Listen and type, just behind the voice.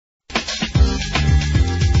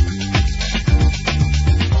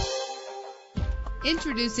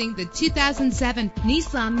Introducing the 2007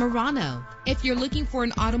 Nissan Murano. If you're looking for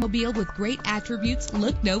an automobile with great attributes,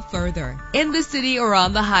 look no further. In the city or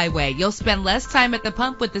on the highway, you'll spend less time at the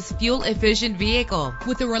pump with this fuel-efficient vehicle.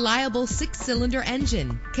 With a reliable 6-cylinder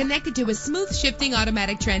engine connected to a smooth shifting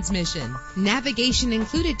automatic transmission. Navigation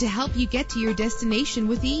included to help you get to your destination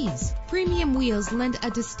with ease. Premium wheels lend a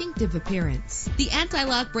distinctive appearance. The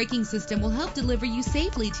anti-lock braking system will help deliver you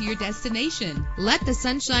safely to your destination. Let the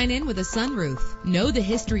sunshine in with a sunroof. Know the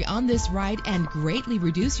history on this ride and greatly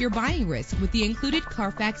reduce your buying risk with the included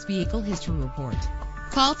Carfax Vehicle History Report.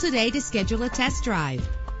 Call today to schedule a test drive.